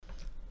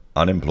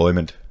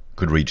unemployment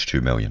could reach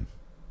 2 million.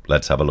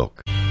 Let's have a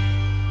look.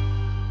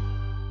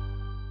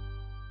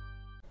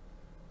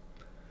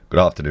 Good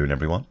afternoon,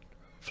 everyone.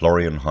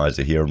 Florian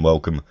Heiser here, and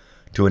welcome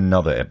to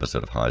another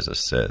episode of Heiser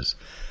Says.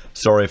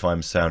 Sorry if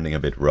I'm sounding a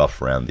bit rough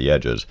around the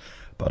edges,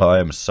 but I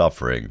am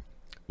suffering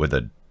with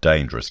a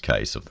dangerous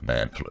case of the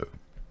man flu.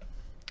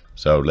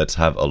 So let's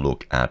have a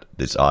look at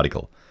this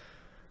article,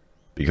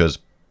 because,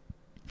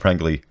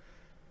 frankly,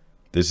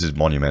 this is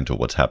monumental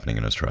what's happening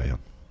in Australia.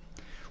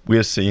 We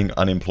are seeing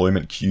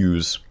unemployment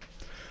queues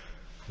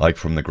like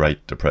from the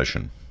Great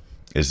Depression.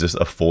 Is this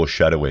a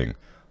foreshadowing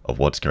of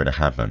what's going to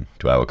happen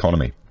to our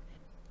economy?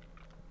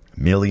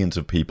 Millions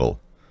of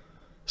people,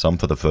 some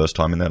for the first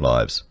time in their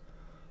lives,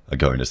 are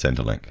going to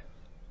Centrelink.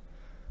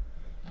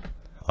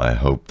 I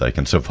hope they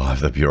can survive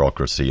the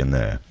bureaucracy in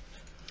there.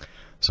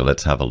 So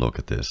let's have a look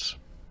at this.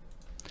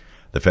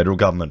 The federal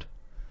government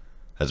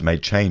has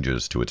made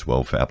changes to its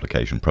welfare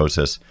application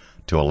process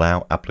to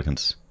allow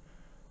applicants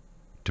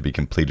to be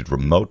completed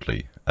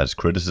remotely as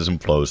criticism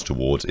flows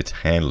towards its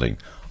handling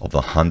of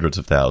the hundreds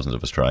of thousands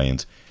of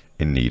Australians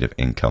in need of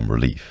income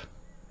relief.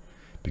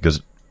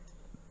 Because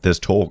there's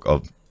talk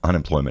of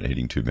unemployment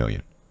hitting 2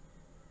 million.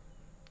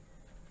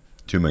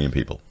 2 million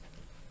people.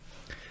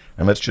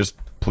 And let's just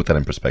put that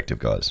in perspective,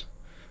 guys.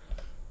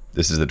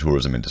 This is the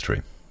tourism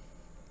industry.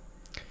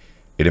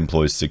 It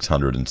employs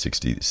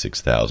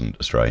 666,000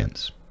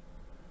 Australians.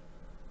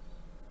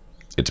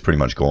 It's pretty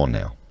much gone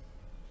now.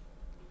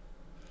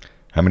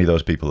 How many of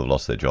those people have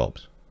lost their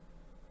jobs?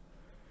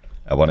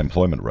 Our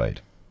unemployment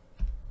rate,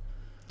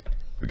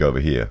 we go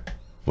over here,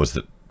 was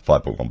at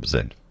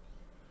 5.1%.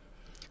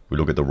 We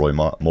look at the Roy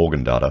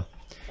Morgan data,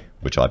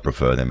 which I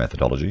prefer their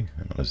methodology.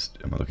 Am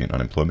I looking at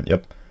unemployment?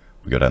 Yep.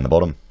 We go down the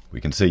bottom,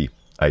 we can see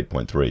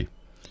 8.3.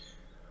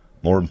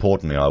 More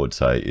importantly, I would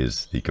say,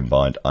 is the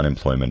combined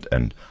unemployment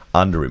and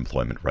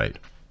underemployment rate.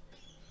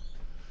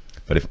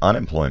 But if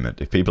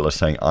people are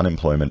saying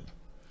unemployment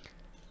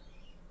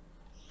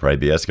for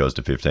ABS goes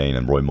to 15,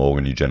 and Roy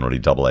Morgan, you generally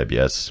double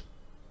ABS,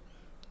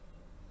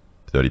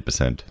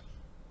 30%,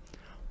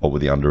 what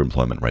would the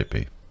underemployment rate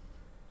be?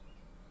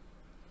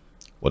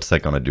 What's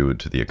that going to do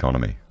to the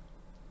economy?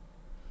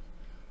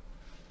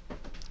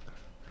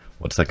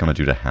 What's that going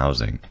to do to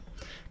housing,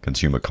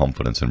 consumer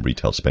confidence, and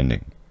retail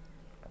spending?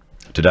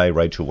 Today,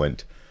 Rachel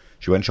went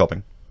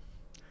shopping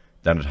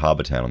down at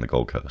Harbour Town on the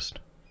Gold Coast.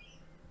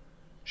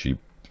 She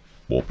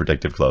wore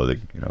protective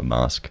clothing,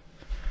 mask,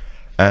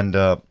 and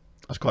I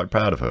was quite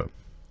proud of her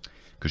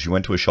because she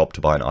went to a shop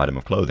to buy an item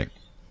of clothing,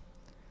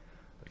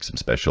 like some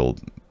special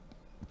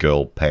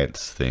girl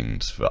pants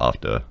things for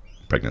after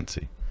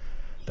pregnancy.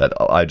 That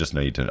I just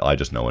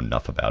know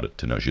enough about it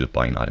to know she was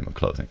buying an item of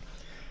clothing.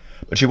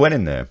 But she went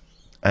in there,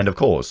 and of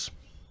course,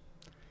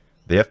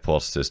 the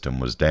FPOS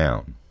system was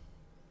down.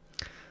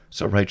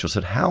 So Rachel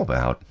said, "How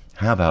about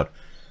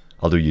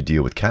I'll do your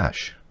deal with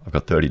cash. I've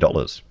got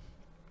 $30.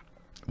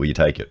 Will you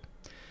take it?"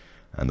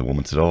 And the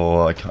woman said,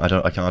 "Oh, I can't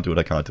do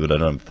it. I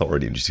don't have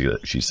authority." And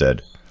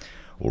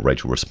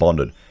Rachel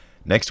responded,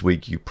 "Next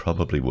week you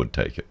probably would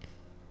take it."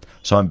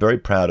 So I'm very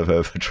proud of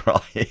her for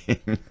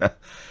trying.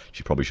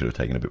 She probably should have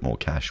taken a bit more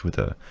cash with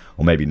her.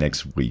 Or maybe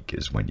next week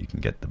is when you can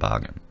get the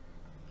bargain.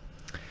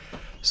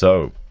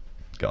 So,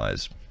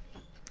 guys,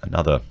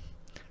 another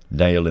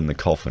nail in the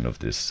coffin of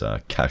this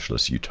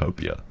cashless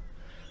utopia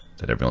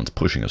that everyone's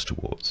pushing us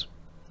towards.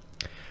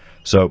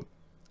 So,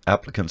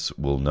 applicants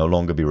will no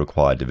longer be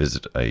required to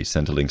visit a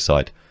Centrelink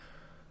site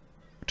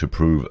to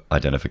prove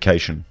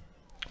identification,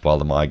 while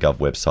the MyGov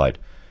website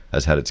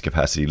has had its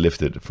capacity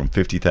lifted from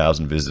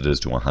 50,000 visitors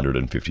to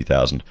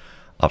 150,000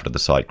 after the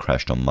site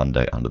crashed on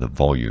Monday under the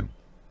volume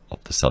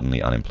of the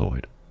suddenly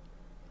unemployed.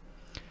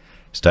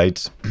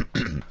 States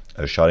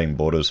are shutting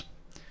borders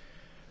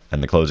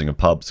and the closing of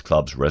pubs,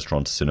 clubs,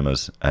 restaurants,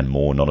 cinemas, and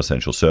more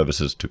non-essential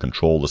services to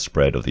control the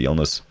spread of the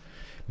illness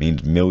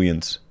means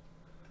millions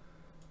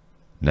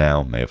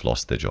now may have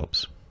lost their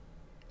jobs.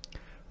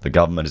 The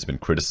government has been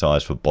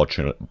criticised for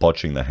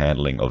botching the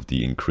handling of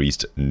the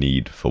increased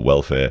need for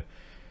welfare,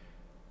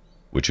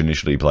 which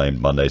initially blamed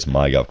Monday's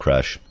MyGov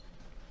crash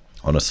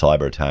on a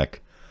cyber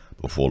attack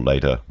before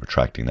later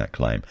retracting that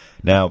claim.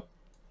 Now,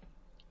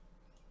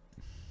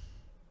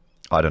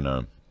 I don't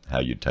know how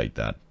you'd take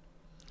that.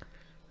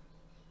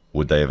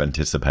 Would they have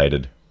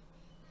anticipated?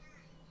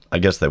 I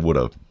guess they would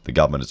have. The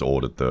government has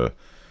ordered the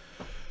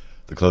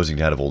closing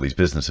down of all these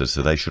businesses,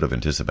 so they should have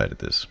anticipated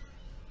this.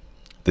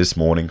 This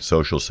morning,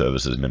 Social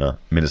Services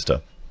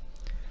Minister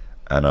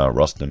Anna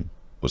Ruston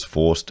was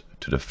forced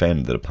to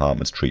defend the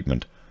department's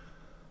treatment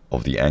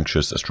of the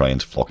anxious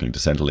Australians flocking to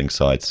Centrelink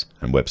sites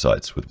and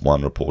websites, with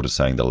one reporter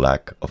saying the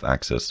lack of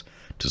access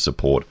to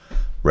support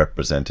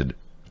represented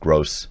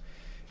gross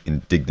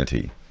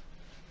indignity.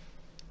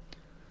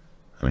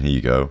 I mean, here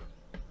you go.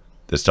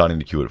 They're starting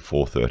to queue at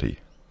 4:30.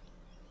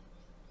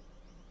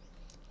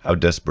 How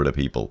desperate are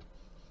people?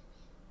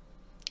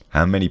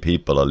 How many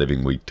people are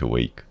living week to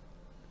week?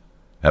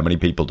 How many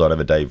people don't have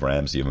a Dave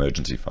Ramsey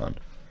emergency fund?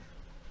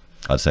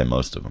 I'd say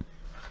most of them.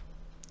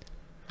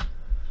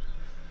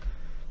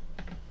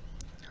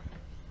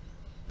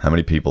 How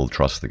many people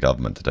trust the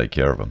government to take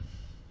care of them?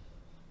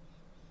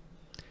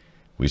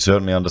 We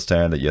certainly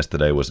understand that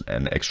yesterday was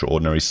an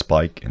extraordinary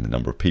spike in the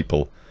number of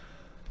people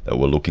that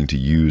were looking to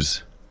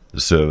use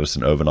the service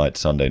an overnight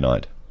Sunday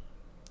night,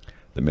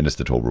 the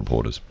minister told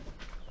reporters.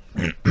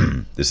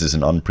 This is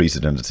an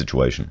unprecedented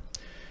situation.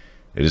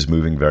 It is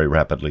moving very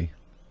rapidly.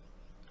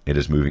 It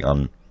is moving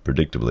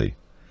unpredictably.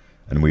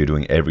 And we are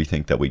doing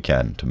everything that we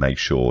can to make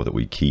sure that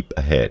we keep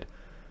ahead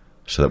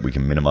so that we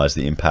can minimize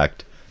the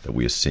impact that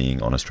we are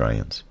seeing on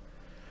Australians.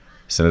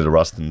 Senator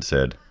Ruston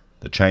said,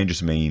 "The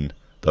changes mean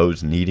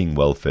those needing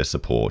welfare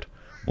support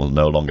will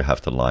no longer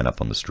have to line up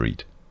on the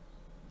street.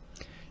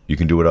 You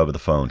can do it over the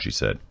phone," she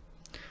said.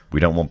 "We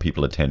don't want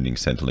people attending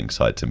Centrelink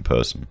sites in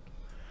person."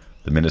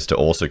 The minister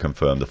also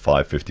confirmed the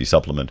 $5.50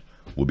 supplement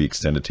will be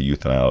extended to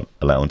youth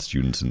allowance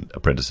students and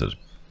apprentices.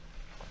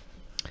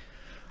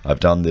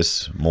 "I've done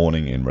this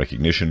morning in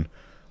recognition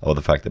of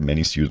the fact that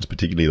many students,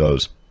 particularly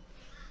those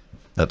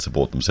that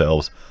support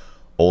themselves,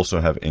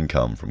 also have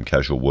income from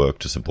casual work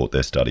to support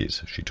their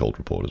studies," she told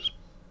reporters.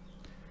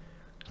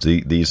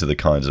 These are the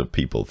kinds of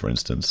people, for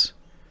instance,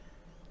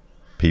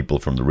 people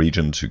from the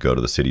regions who go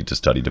to the city to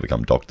study to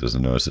become doctors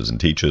and nurses and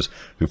teachers,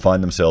 who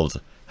find themselves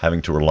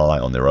having to rely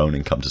on their own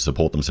income to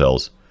support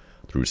themselves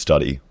through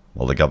study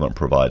while the government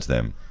provides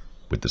them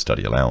with the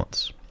study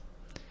allowance.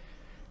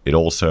 It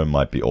also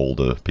might be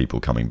older people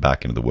coming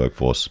back into the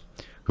workforce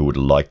who would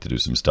like to do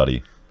some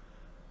study,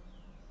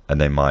 and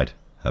they might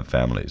have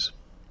families.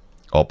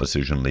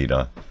 Opposition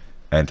leader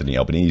Anthony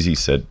Albanese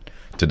said,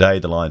 "Today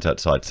the lines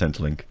outside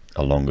Centrelink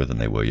are longer than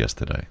they were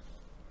yesterday."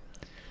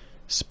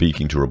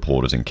 Speaking to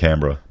reporters in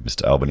Canberra,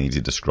 Mr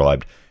Albanese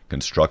described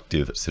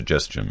constructive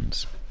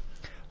suggestions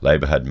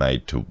Labor had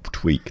made to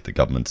tweak the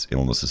government's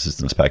illness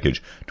assistance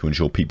package to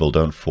ensure people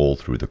don't fall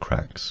through the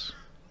cracks.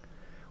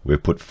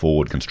 "We've put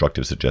forward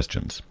constructive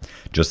suggestions,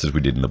 just as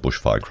we did in the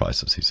bushfire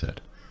crisis," he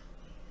said.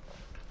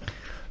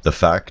 The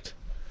fact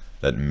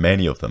that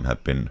many of them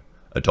have been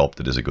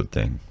adopted is a good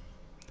thing.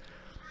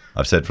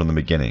 I've said from the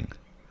beginning,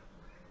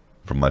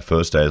 from my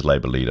first day as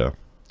Labor leader,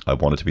 I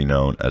wanted to be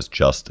known as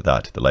just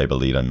that, the Labor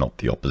leader, not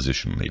the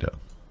opposition leader.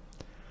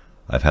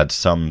 I've had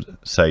some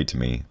say to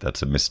me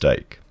that's a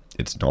mistake.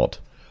 It's not.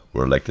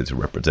 We're elected to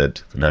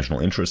represent the national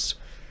interests,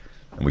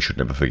 and we should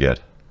never forget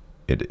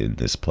it in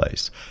this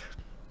place.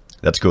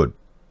 That's good,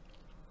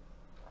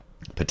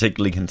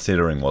 particularly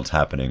considering what's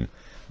happening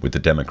with the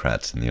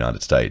Democrats in the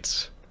United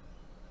States,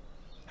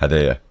 how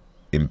they're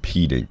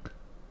impeding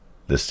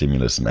the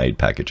stimulus and aid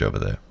package over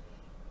there.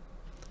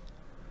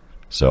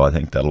 So I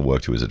think that'll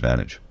work to his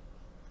advantage.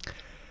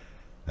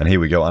 And here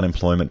we go,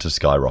 unemployment to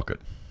skyrocket.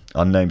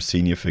 Unnamed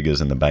senior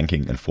figures in the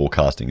banking and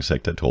forecasting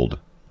sector told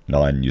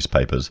 9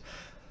 newspapers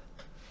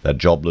that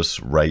jobless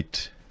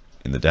rate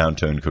in the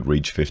downturn could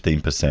reach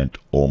 15%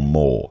 or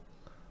more,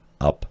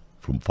 up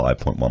from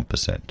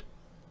 5.1%.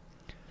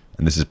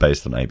 And this is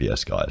based on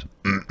ABS, guys,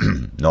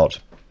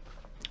 not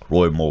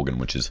Roy Morgan,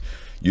 which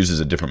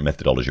uses a different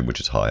methodology, which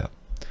is higher.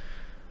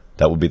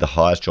 That would be the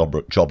highest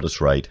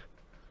jobless rate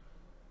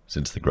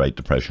since the Great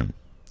Depression,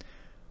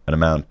 an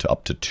amount to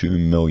up to 2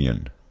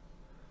 million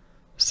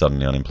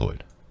suddenly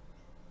unemployed.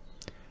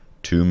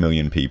 2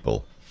 million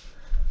people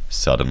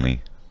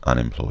suddenly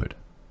unemployed.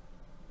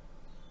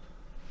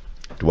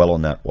 Dwell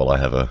on that while I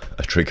have a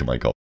drink of my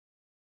coffee.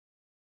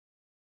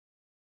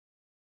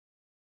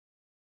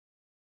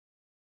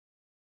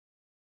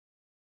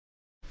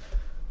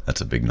 That's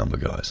a big number,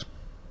 guys.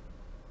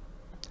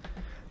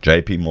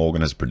 JP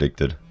Morgan has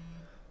predicted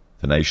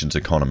the nation's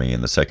economy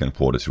in the second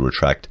quarter to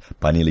retract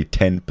by nearly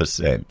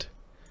 10%,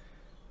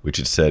 which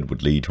it said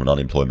would lead to an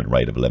unemployment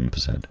rate of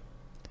 11%.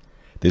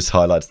 This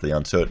highlights the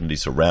uncertainty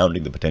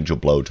surrounding the potential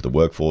blow to the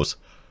workforce,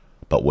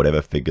 but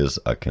whatever figures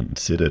are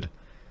considered,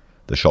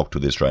 the shock to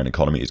the Australian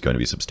economy is going to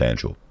be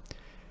substantial.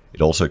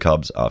 It also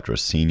comes after a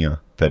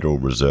senior Federal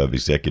Reserve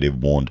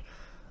executive warned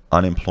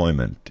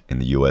unemployment in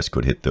the US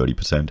could hit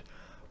 30%,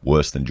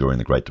 worse than during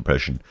the Great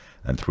Depression,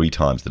 and 3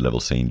 times the level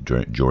seen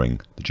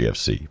during the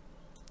GFC.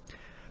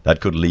 That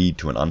could lead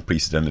to an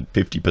unprecedented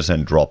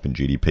 50% drop in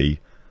GDP,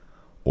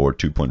 or a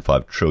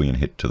 $2.5 trillion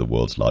hit to the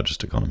world's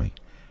largest economy.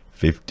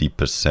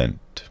 50%.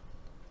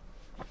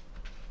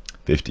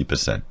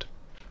 50%.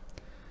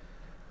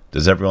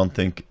 Does everyone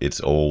think it's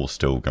all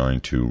still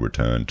going to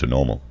return to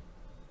normal?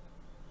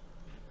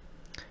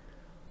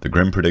 The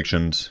grim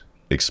predictions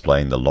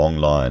explain the long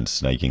lines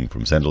snaking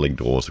from Centrelink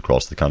doors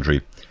across the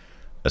country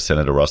as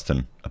Senator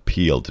Ruston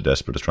appealed to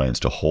desperate Australians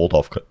to hold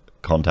off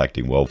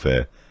contacting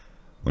welfare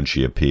when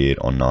she appeared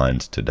on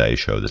Nine's Today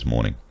show this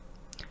morning.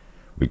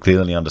 "We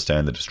clearly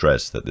understand the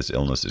distress that this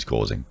illness is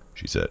causing,"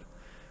 she said.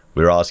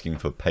 "We're asking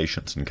for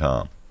patience and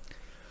calm.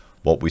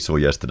 What we saw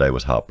yesterday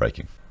was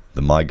heartbreaking."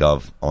 The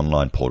MyGov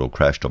online portal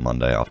crashed on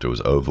Monday after it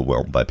was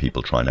overwhelmed by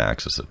people trying to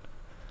access it.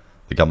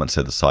 The government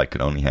said the site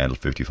could only handle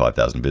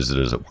 55,000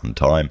 visitors at one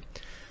time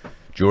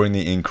during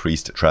the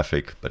increased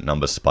traffic, but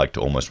numbers spiked to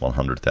almost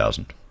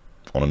 100,000.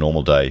 On a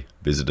normal day,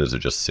 visitors are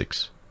just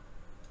 6.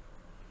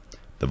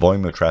 The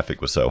volume of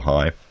traffic was so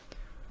high,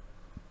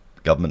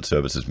 Government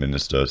Services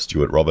Minister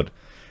Stuart Robert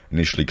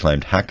initially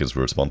claimed hackers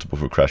were responsible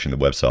for crashing the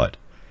website.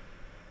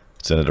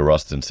 Senator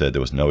Rustin said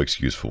there was no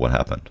excuse for what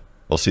happened.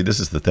 Well, see, this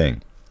is the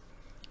thing.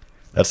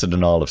 That's a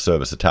denial of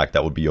service attack.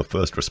 That would be your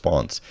first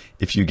response.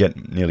 If you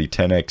get nearly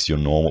 10x your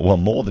normal, well,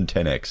 more than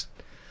 10x,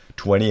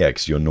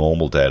 20x your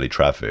normal daily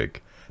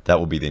traffic, that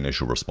would be the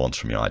initial response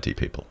from your IT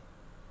people.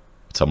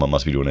 Someone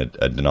must be doing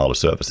a denial of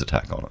service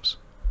attack on us.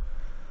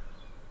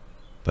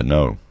 But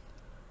no,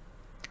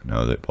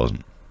 that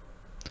wasn't.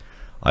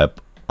 I'm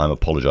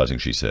apologizing,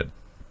 she said.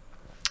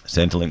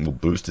 Centrelink will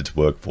boost its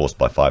workforce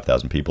by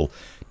 5,000 people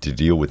to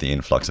deal with the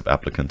influx of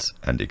applicants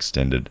and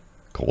extended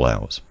call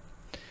hours.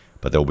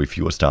 But there will be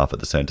fewer staff at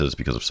the centres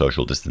because of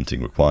social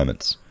distancing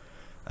requirements,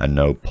 and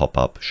no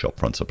pop-up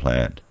shopfronts are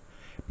planned.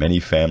 Many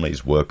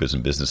families, workers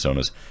and business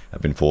owners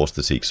have been forced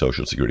to seek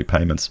social security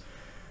payments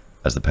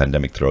as the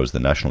pandemic throws the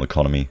national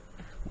economy,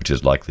 which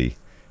is likely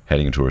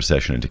heading into a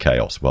recession, into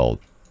chaos. Well,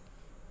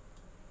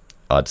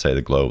 I'd say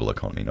the global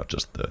economy, not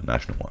just the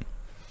national one.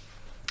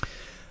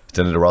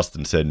 Senator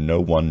Rustin said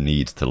no one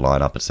needs to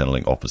line up at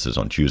Centrelink offices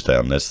on Tuesday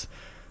unless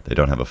they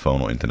don't have a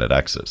phone or internet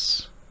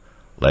access.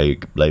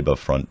 Labour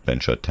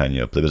frontbencher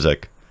Tanya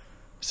Plibersek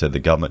said the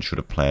government should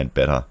have planned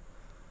better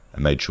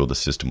and made sure the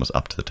system was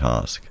up to the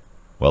task.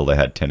 Well, they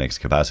had 10x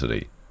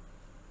capacity.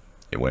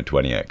 It went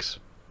 20x.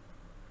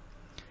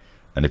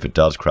 And if it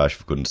does crash,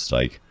 for goodness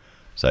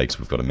sakes,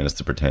 we've got a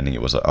minister pretending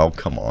it was a... Oh,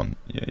 come on.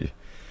 Yeah.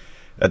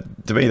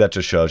 To me, that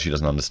just shows she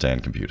doesn't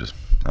understand computers.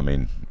 I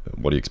mean,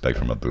 what do you expect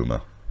from a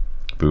boomer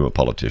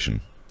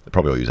politician? They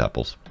probably all use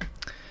apples.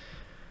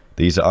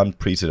 These are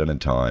unprecedented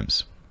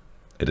times.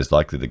 It is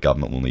likely the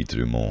government will need to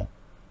do more.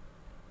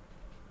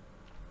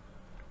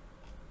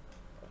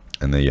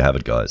 And there you have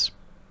it, guys.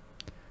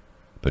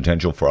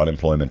 Potential for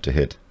unemployment to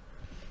hit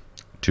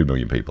 2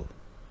 million people.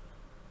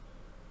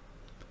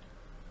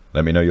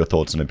 Let me know your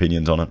thoughts and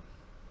opinions on it.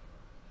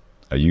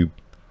 Are you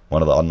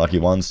one of the unlucky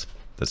ones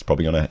that's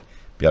probably going to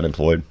be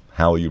unemployed?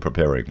 How are you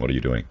preparing? What are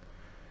you doing?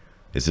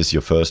 Is this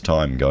your first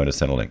time going to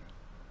Centrelink?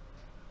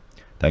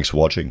 Thanks for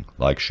watching.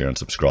 Like, share and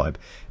subscribe.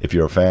 If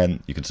you're a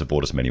fan, you can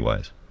support us many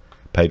ways.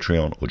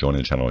 Patreon or joining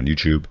the channel on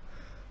YouTube,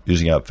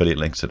 using our affiliate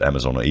links at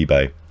Amazon or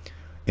eBay,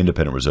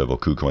 Independent Reserve or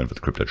KuCoin for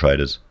the crypto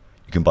traders.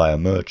 You can buy our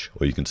merch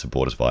or you can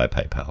support us via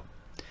PayPal.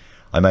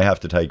 I may have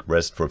to take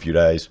rest for a few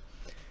days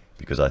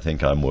because I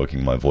think I'm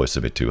working my voice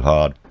a bit too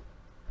hard.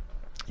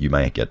 You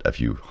may get a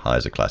few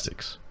Heiser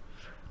classics.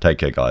 Take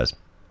care, guys.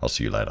 I'll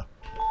see you later.